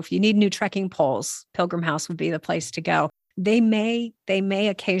Camino. So if you need new trekking poles, Pilgrim House would be the place to go. They may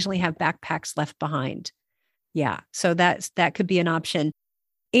occasionally have backpacks left behind. Yeah. So that could be an option.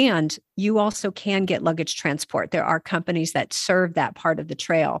 And you also can get luggage transport. There are companies that serve that part of the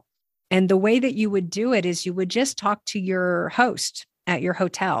trail. And the way that you would do it is you would just talk to your host at your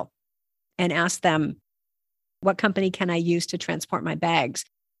hotel and ask them, what company can I use to transport my bags?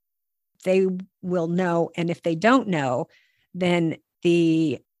 They will know. And if they don't know, then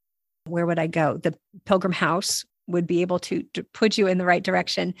where would I go? The Pilgrim House would be able to put you in the right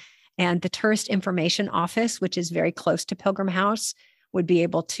direction. And the Tourist Information Office, which is very close to Pilgrim House, would be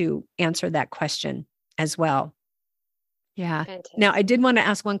able to answer that question as well. Yeah. Fantastic. Now, I did want to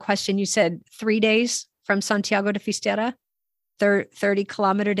ask one question. You said 3 days from Santiago to Finisterre,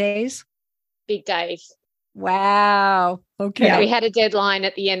 30-kilometer days? Big days. Wow. Okay. Yeah, we had a deadline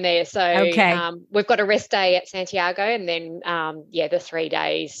at the end there. So we've got a rest day at Santiago, and then, the 3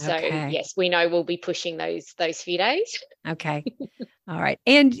 days. So yes, we know we'll be pushing those few days. Okay. All right.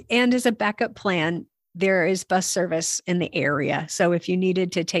 And as a backup plan, there is bus service in the area. So if you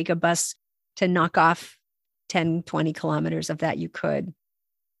needed to take a bus to knock off 10, 20 kilometers of that, you could.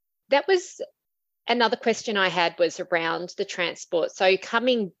 That was another question I had, was around the transport. So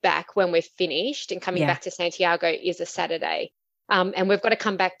coming back when we're finished and coming back to Santiago is a Saturday. And we've got to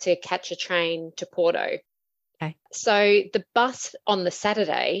come back to catch a train to Porto. Okay. So the bus on the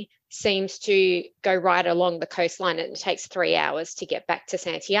Saturday seems to go right along the coastline, and it takes 3 hours to get back to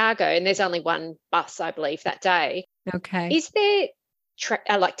Santiago. And there's only one bus, I believe, that day. Okay. Is there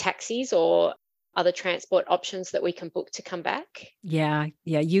like taxis or other transport options that we can book to come back? Yeah,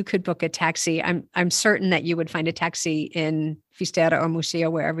 you could book a taxi. I'm certain that you would find a taxi in Finisterre or Museo,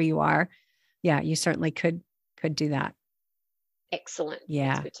 wherever you are. Yeah, you certainly could do that. Excellent.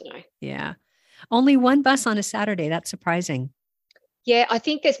 Yeah. That's good to know. Yeah. Only one bus on a Saturday. That's surprising. Yeah, I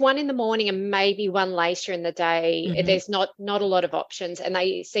think there's one in the morning and maybe one later in the day. Mm-hmm. There's not a lot of options, and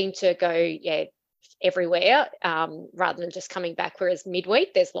they seem to go, everywhere, rather than just coming back. Whereas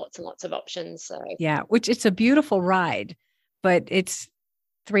midweek, there's lots and lots of options. So yeah, which it's a beautiful ride, but it's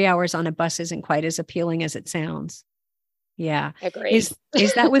 3 hours on a bus isn't quite as appealing as it sounds. Yeah, agree. Is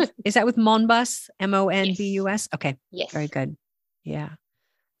that with Monbus? Monbus? Yes. Okay. Yes. Very good. Yeah.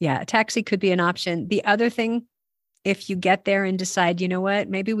 A taxi could be an option. The other thing, if you get there and decide, you know what,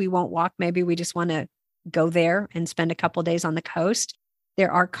 maybe we won't walk, maybe we just want to go there and spend a couple of days on the coast,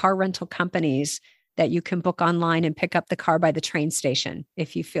 there are car rental companies that you can book online and pick up the car by the train station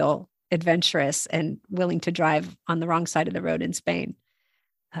if you feel adventurous and willing to drive on the wrong side of the road in Spain.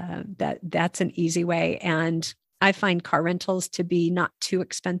 That's an easy way. And I find car rentals to be not too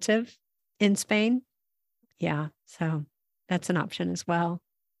expensive in Spain. Yeah, so that's an option as well.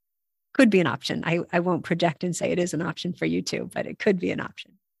 Could be an option. I won't project and say it is an option for you too, but it could be an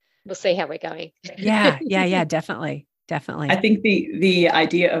option. We'll see how we're going. Yeah, definitely. Definitely. I think the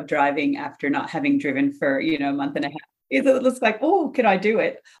idea of driving after not having driven for, a month and a half is it looks like, oh, could I do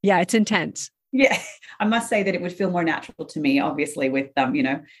it? Yeah, it's intense. Yeah, I must say that it would feel more natural to me, obviously, with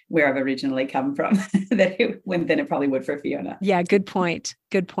where I've originally come from, than it probably would for Fiona. Yeah, good point.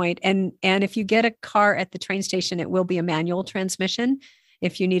 Good point. And if you get a car at the train station, it will be a manual transmission.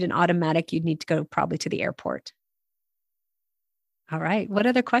 If you need an automatic, you'd need to go probably to the airport. All right. What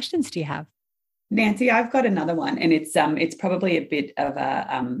other questions do you have? Nancy, I've got another one, and it's probably a bit of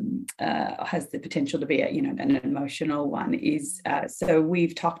has the potential to be an emotional one. So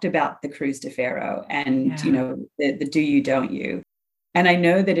we've talked about the Cruz de Ferro and the do you don't you, and I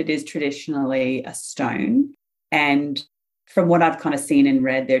know that it is traditionally a stone, and from what I've kind of seen and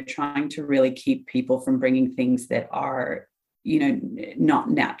read, they're trying to really keep people from bringing things that are not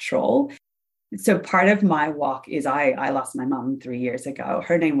natural. So part of my walk is I lost my mom 3 years ago.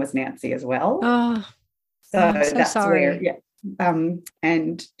 Her name was Nancy as well. Oh, so that's sorry.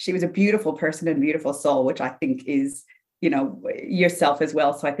 And she was a beautiful person and beautiful soul, which I think is, yourself as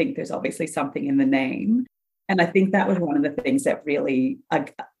well. So I think there's obviously something in the name. And I think that was one of the things that really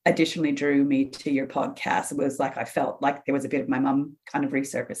additionally drew me to your podcast. It was like I felt like there was a bit of my mum kind of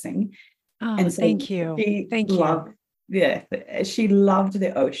resurfacing. Oh, And so thank you. she loved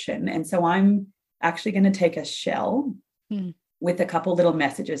the ocean. And so I'm actually going to take a shell with a couple little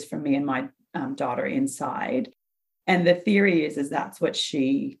messages from me and my daughter inside. And the theory is that's what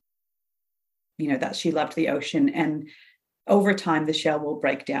she, that she loved the ocean. And over time, the shell will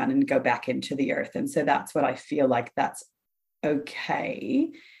break down and go back into the earth. And so that's what I feel like that's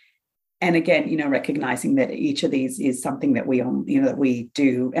okay. And again, recognizing that each of these is something that we own, that we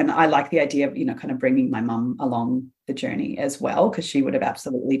do. And I like the idea of, kind of bringing my mum along the journey as well, because she would have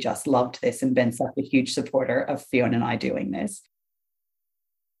absolutely just loved this and been such a huge supporter of Fiona and I doing this.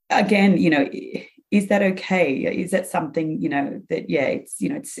 Again, is that okay? Is that something, that,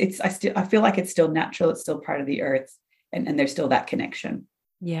 I feel like it's still natural. It's still part of the earth. And there's still that connection.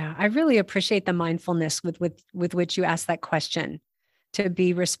 Yeah, I really appreciate the mindfulness with which you asked that question, to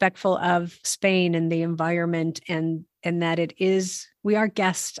be respectful of Spain and the environment, and that we are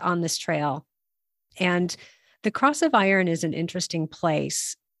guests on this trail. And the Cross of Iron is an interesting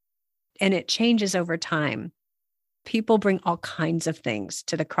place, and it changes over time. People bring all kinds of things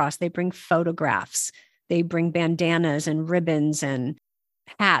to the cross. They bring photographs, they bring bandanas and ribbons and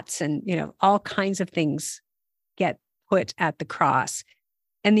hats, and all kinds of things get put at the cross.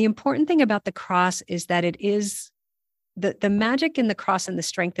 And the important thing about the cross is that it is the magic in the cross and the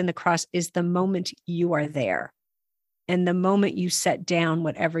strength in the cross is the moment you are there and the moment you set down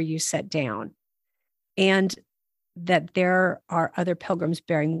whatever you set down, and that there are other pilgrims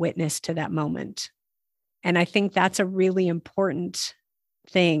bearing witness to that moment. And I think that's a really important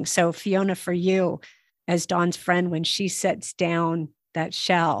thing. So Fiona, for you, as Dawn's friend, when she sets down that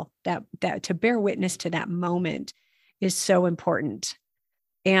shell, that to bear witness to that moment is so important.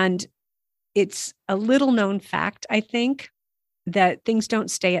 And it's a little known fact, I think, that things don't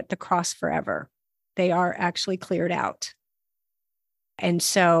stay at the cross forever. They are actually cleared out. And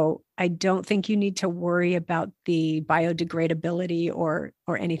so I don't think you need to worry about the biodegradability or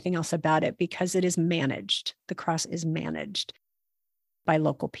anything else about it, because it is managed. The cross is managed by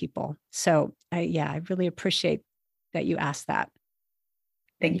local people. So I really appreciate that you asked that.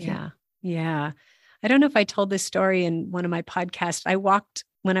 Thank you. Yeah. I don't know if I told this story in one of my podcasts.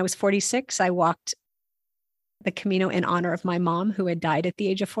 When I was 46, I walked the Camino in honor of my mom, who had died at the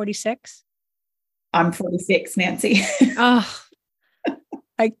age of 46. I'm 46, Nancy. Oh,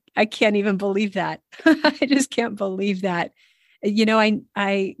 I can't even believe that. I just can't believe that.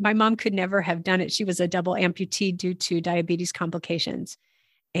 My mom could never have done it. She was a double amputee due to diabetes complications,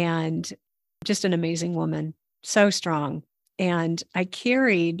 and just an amazing woman, so strong. And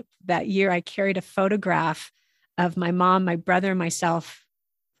that year I carried a photograph of my mom, my brother, and myself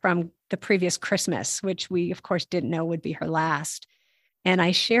from the previous Christmas, which we, of course, didn't know would be her last. And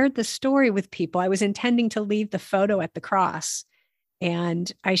I shared the story with people. I was intending to leave the photo at the cross.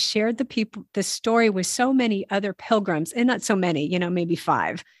 And I shared the story with so many other pilgrims, and not so many, maybe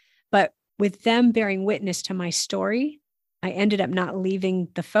 5, but with them bearing witness to my story, I ended up not leaving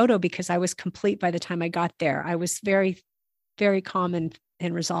the photo because I was complete by the time I got there. I was very, very calm and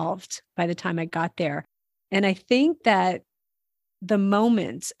resolved by the time I got there. And I think that the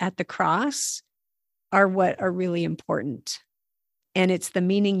moments at the cross are what are really important. And it's the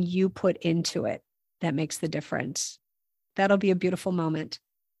meaning you put into it that makes the difference. That'll be a beautiful moment.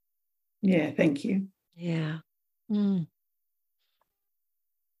 Yeah, thank you. Yeah.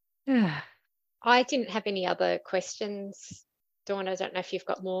 I didn't have any other questions. Dawn, I don't know if you've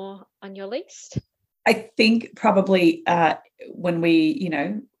got more on your list. I think probably when we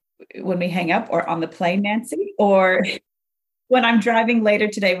hang up, or on the plane, Nancy, or when I'm driving later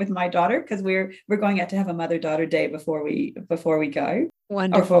today with my daughter, because we're going out to have a mother-daughter day before we go.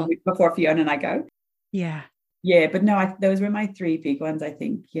 Wonderful. Or before Fiona and I go. Yeah. Yeah, but no, those were my 3 big ones, I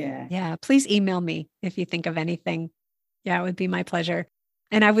think. Yeah. Yeah. Please email me if you think of anything. Yeah, it would be my pleasure.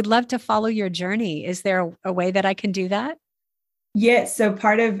 And I would love to follow your journey. Is there a way that I can do that? Yeah. So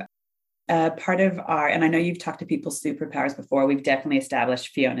part of our, and I know you've talked to people's superpowers before, we've definitely established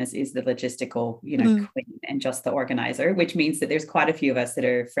Fiona's is the logistical, queen and just the organizer, which means that there's quite a few of us that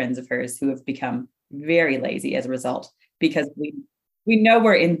are friends of hers who have become very lazy as a result, because we know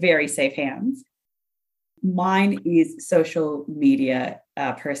we're in very safe hands. Mine is social media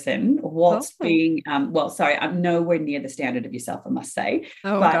person, whilst being, I'm nowhere near the standard of yourself, I must say.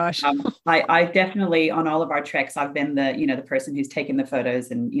 Gosh. I definitely, on all of our treks, I've been the person who's taken the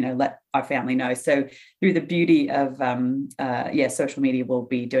photos and, let our family know. So through the beauty of, social media, we'll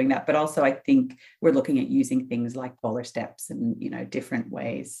be doing that. But also I think we're looking at using things like polar steps and, different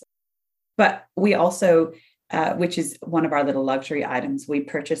ways. But we also which is one of our little luxury items, we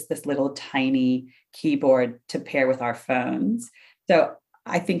purchased this little tiny keyboard to pair with our phones. So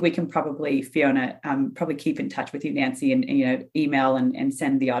I think we can probably, Fiona, probably keep in touch with you, Nancy, and email and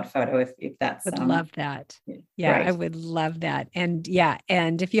send the odd photo if that's. Would love that. Yeah, great. I would love that. And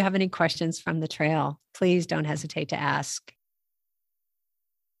and if you have any questions from the trail, please don't hesitate to ask.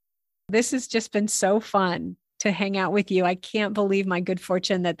 This has just been so fun to hang out with you. I can't believe my good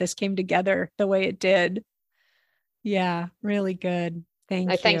fortune that this came together the way it did. Yeah, really good.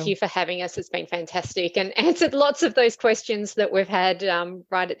 Thank you for having us. It's been fantastic and answered lots of those questions that we've had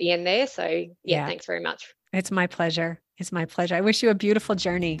right at the end there. So thanks very much. It's my pleasure. It's my pleasure. I wish you a beautiful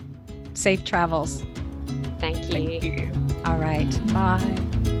journey. Safe travels. Thank you. All right.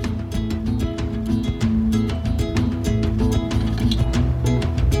 Bye.